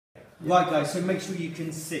Right guys, so make sure you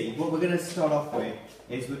can see. What we're going to start off with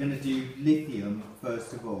is we're going to do lithium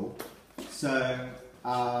first of all. So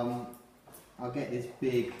I'll get this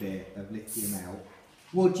big bit of lithium out.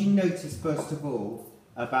 What do you notice first of all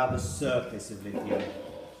about the surface of lithium?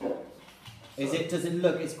 Does it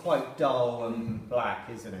look, it's quite dull and black,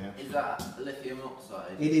 isn't it? Is that lithium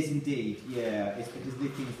oxide? It is indeed, yeah. It's because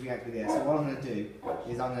lithium's react with air. So what I'm going to do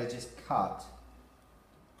is I'm going to just cut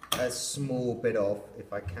a small bit off,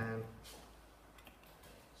 if I can.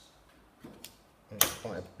 It's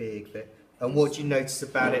quite a big bit. And what do you notice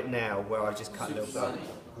about it now, where I've just cut a little bit?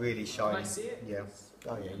 Really shiny. Can I see it? Yeah.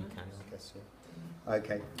 Oh yeah, you can, I guess so.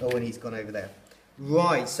 Okay. Oh, and he's gone over there.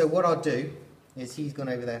 Right, so what I'll do is he's gone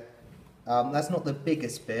over there. That's not the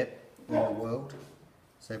biggest bit in the world,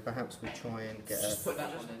 so perhaps we try and get a... Just put that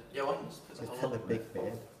one in. Yeah, why don't you Just put the big bit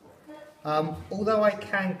in. Although I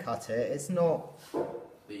can cut it, it's not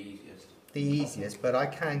the easiest, but I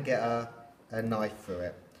can get a knife through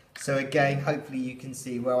it. So again, hopefully you can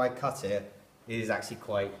see where I cut it, it is actually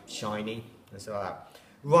quite shiny and stuff like that.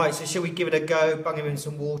 Right, so shall we give it a go, bung him in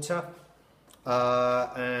some water,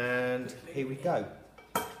 and here we go.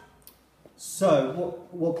 So,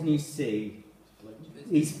 what can you see?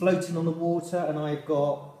 He's floating on the water and I've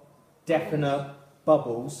got definite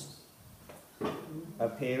bubbles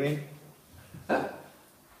appearing. So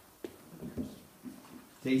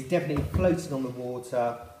he's definitely floating on the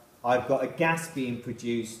water. I've got a gas being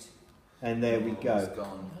produced and there we go.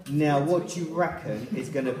 Now what do you reckon is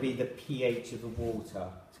going to be the pH of the water?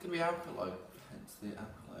 It's going to be alkali, hence the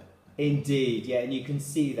alkali. Indeed, yeah, and you can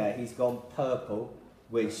see that he's gone purple,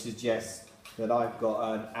 which suggests that I've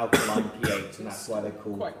got an alkaline pH, and that's why they're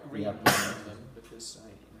called quite green. Because,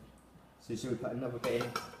 so shall we put another bit in?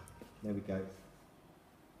 There we go.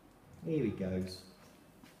 Here he goes.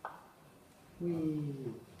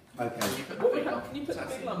 Whee. Okay. Can you put the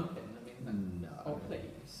big lump in? I mean, no. Oh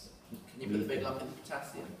please. Can you put the big lump in the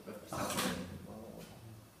potassium?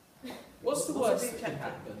 What's the worst that can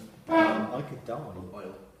happen? I could die.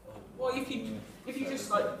 Oil. Well, if you just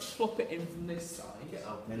like plop it in from this side,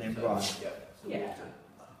 And then right. yeah.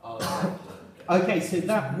 Okay, so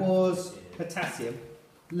that was potassium.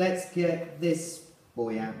 Let's get this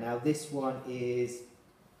boy out now. This one is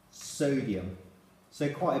sodium. So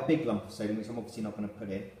quite a big lump of sodium, which I'm obviously not going to put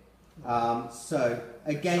in. So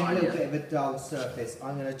again, a little bit of a dull surface.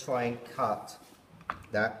 I'm going to try and cut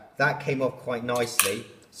that. That came off quite nicely,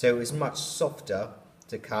 so it was much softer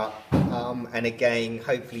to cut. And again,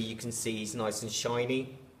 hopefully you can see he's nice and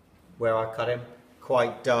shiny where I cut him.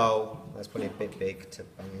 Quite dull. That's probably a bit big to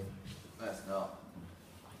bang in. That's not.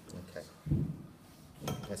 Okay.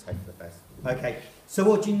 Let's hope for the best. Okay. So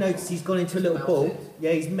what do you notice? He's gone into a little ball.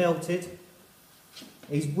 Yeah, he's melted.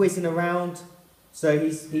 He's whizzing around. So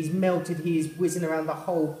he's melted. He's whizzing around the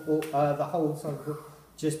whole side of the book.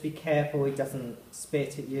 Just be careful he doesn't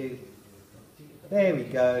spit at you. There he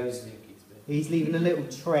goes. He's leaving a little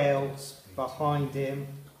trail behind him,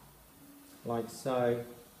 like so.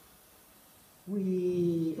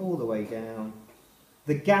 Whee, all the way down.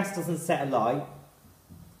 The gas doesn't set alight,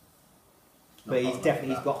 but he's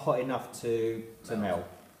got hot enough to melt.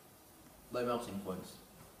 Low melting points.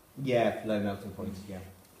 Yeah, low melting points. Yeah.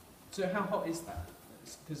 So how hot is that?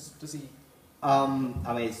 Because does he? I mean,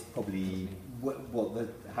 it's probably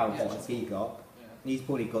how hot has he got? Yeah. He's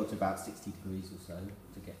probably got to about 60 degrees or so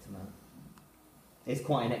to get to that. It's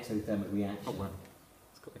quite an exothermic reaction. Oh, wow.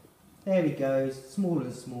 There he goes, smaller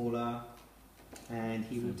and smaller, and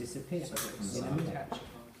he will disappear in a minute.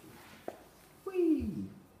 Whee!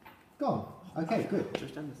 Gone. Okay, good.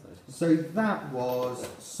 So that was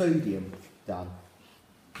sodium done.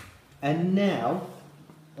 And now,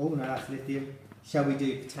 oh no, that's lithium. Shall we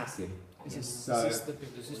do potassium? Is this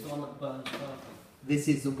the one that burns purple? This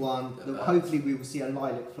is the one that hopefully we will see a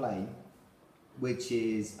lilac flame, which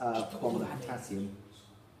is from the potassium.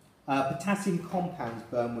 Potassium compounds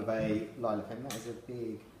burn with a lilac flame. That is a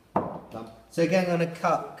big lump. So again, I'm going to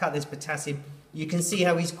cut this potassium. You can see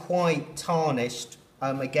how he's quite tarnished.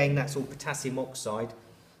 Again, that's all potassium oxide.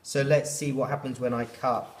 So let's see what happens when I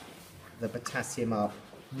cut the potassium up.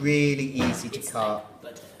 Really easy to cut.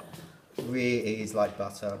 Really is like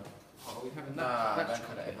butter. Oh, we haven't don't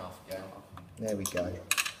cut it in half again. There we go.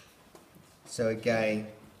 So again,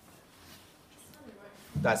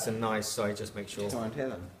 that's a nice. Sorry, just make sure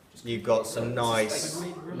you've got some nice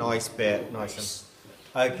bit, nice.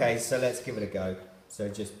 Okay, so let's give it a go. So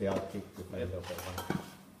just be able to keep the play a little bit.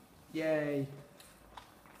 Yay!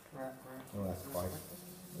 Oh, that's quite.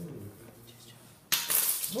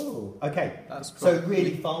 Ooh. Okay, That's so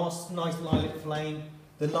really fast, nice lilac flame.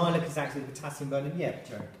 The lilac is actually the potassium burning. Yeah,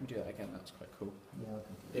 Joe. Can we do that again? That's quite cool. Yeah,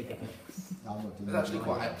 I can do it. No, I'm not doing It's actually that.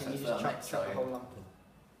 quite Can you excellent just thermite, chuck the so whole lump in?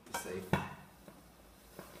 to see.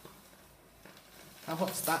 How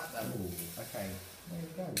hot's that then? Ooh, okay, there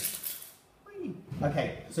we go. Whee.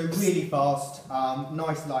 Okay, so really fast,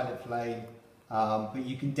 nice lilac flame, but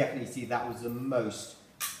you can definitely see that was the most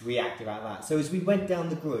reactive out of that. So as we went down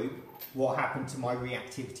the group, what happened to my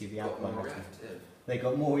reactivity of the alkali metals? They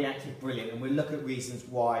got more reactive, brilliant, and we'll look at reasons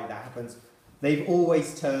why that happens. They've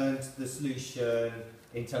always turned the solution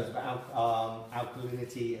in terms of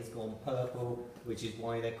alkalinity has gone purple, which is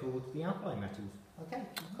why they're called the alkali metals. Okay,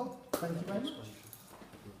 cool. Thank you very much.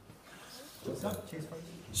 Cheers.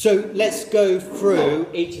 So let's go through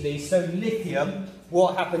each of these. So lithium,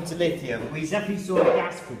 what happened to lithium? We definitely saw a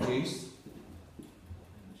gas produced.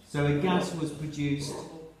 So a gas was produced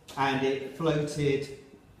and it floated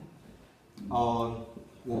on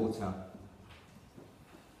water.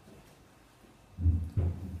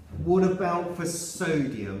 What about for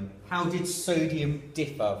sodium? How did sodium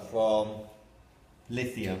differ from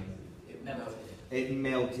lithium? It melted. It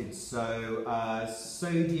melted. So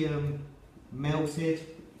sodium melted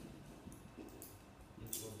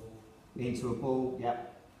into a ball. Yep.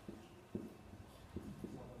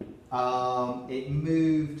 It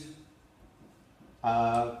moved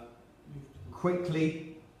quickly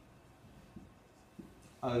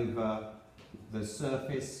over the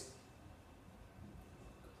surface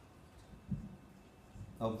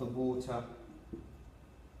of the water,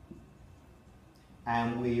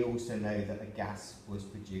 and we also know that a gas was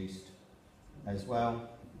produced as well.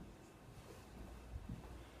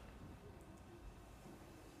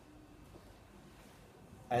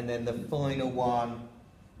 And then the final one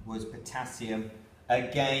was potassium.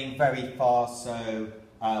 Again, very fast, so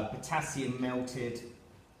potassium melted.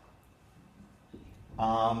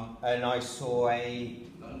 And I saw a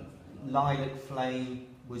lilac flame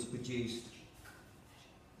was produced.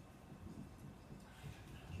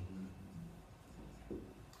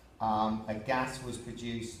 A gas was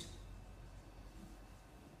produced.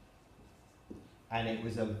 And it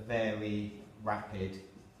was a very rapid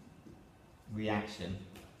reaction.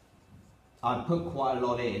 I put quite a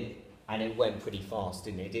lot in and it went pretty fast,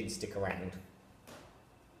 didn't it? It didn't stick around.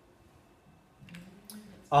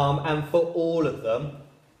 And for all of them,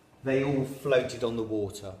 they all floated on the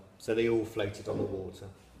water. So they all floated on the water.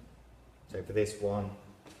 So for this one,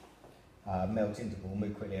 melt into ball,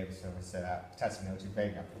 move quickly over surface, so that potassium melted, very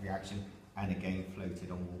rapid reaction, and again floated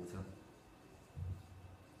on water.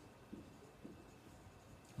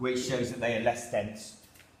 Which shows that they are less dense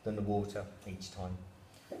than the water each time.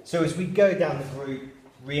 So as we go down the group,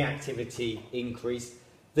 reactivity increased.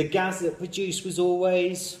 The gas that produced was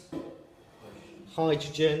always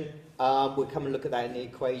hydrogen. We'll come and look at that in the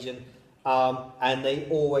equation. And they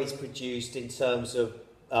always produced in terms of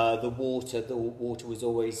the water was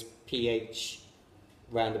always pH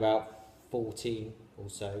around about 14 or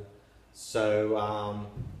so. So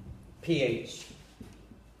pH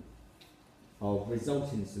of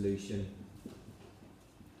resulting solution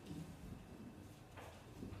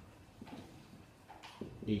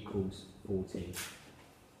equals 14,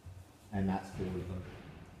 and that's for all of them.